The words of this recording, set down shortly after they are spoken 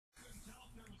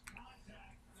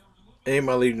Hey,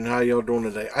 my legion, how y'all doing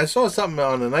today? I saw something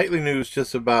on the nightly news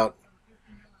just about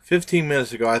 15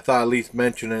 minutes ago. I thought at least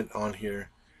mention it on here.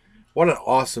 What an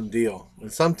awesome deal!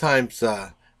 And sometimes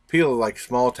people like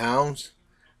small towns.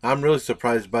 I'm really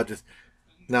surprised about this.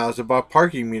 Now it's about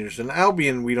parking meters. In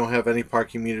Albion, we don't have any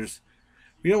parking meters.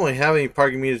 We don't really have any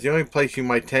parking meters. The only place you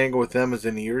might tangle with them is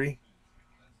in Erie.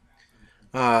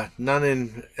 None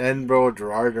in Edinburgh or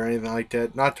Gerard or anything like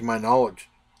that. Not to my knowledge.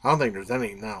 I don't think there's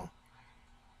any now.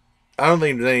 I don't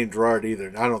think there's any in Gerard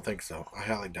either. I don't think so. I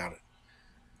highly doubt it.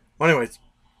 Well, anyways,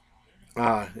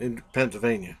 in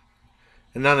Pennsylvania,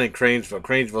 and not in Cranesville.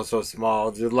 Cranesville's so small.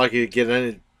 They're lucky to get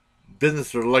any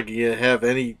business. Are lucky to have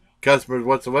any customers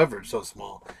whatsoever. It's so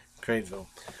small, Cranesville.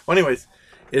 Well, anyways,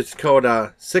 it's called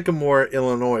Sycamore,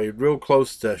 Illinois, real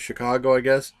close to Chicago, I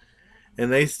guess.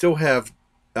 And they still have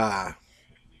uh,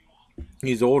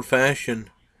 these old-fashioned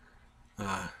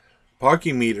uh,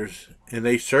 parking meters, and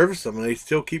they service them, and they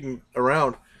still keep them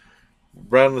around.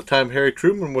 Around the time Harry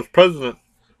Truman was president,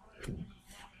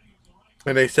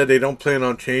 and they said they don't plan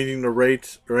on changing the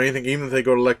rates or anything, even if they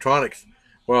go to electronics.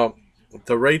 Well,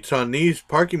 the rates on these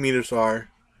parking meters are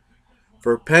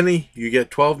for a penny you get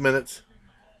 12 minutes,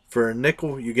 for a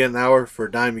nickel you get an hour, for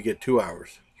a dime you get 2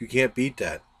 hours. You can't beat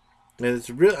that. And it's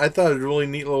really, I thought it was a really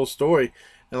neat little story.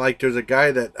 And like, there's a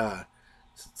guy that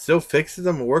still fixes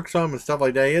them and works on them and stuff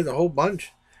like that. He has a whole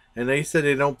bunch. And they said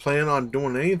they don't plan on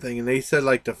doing anything. And they said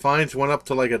like the fines went up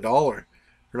to like $1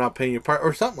 for not paying your part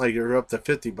or something like that, or up to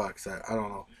 $50. I don't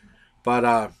know.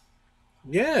 But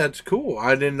yeah, it's cool.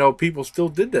 I didn't know people still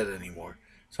did that anymore.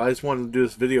 So I just wanted to do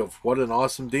this video of what an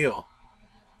awesome deal.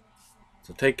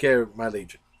 So take care, my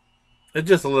legion. It's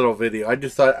just a little video. I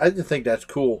just think that's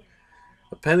cool.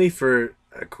 A penny for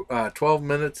 12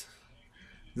 minutes,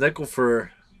 nickel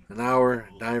for an hour,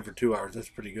 dime for 2 hours. That's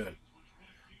pretty good,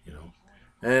 you know.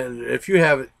 And if you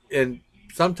have, and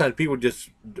sometimes people just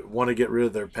want to get rid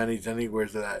of their pennies anywhere.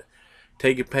 So that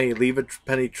take a penny, leave a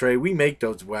penny tray. We make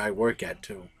those where I work at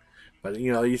too. But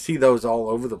you know, you see those all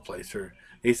over the place. Or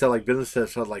they sell like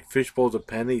businesses sell like fish bowls of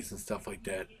pennies and stuff like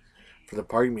that for the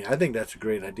parking meter. I think that's a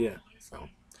great idea. So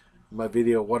my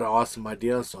video, what an awesome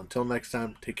idea. So until next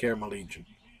time, take care, my legion.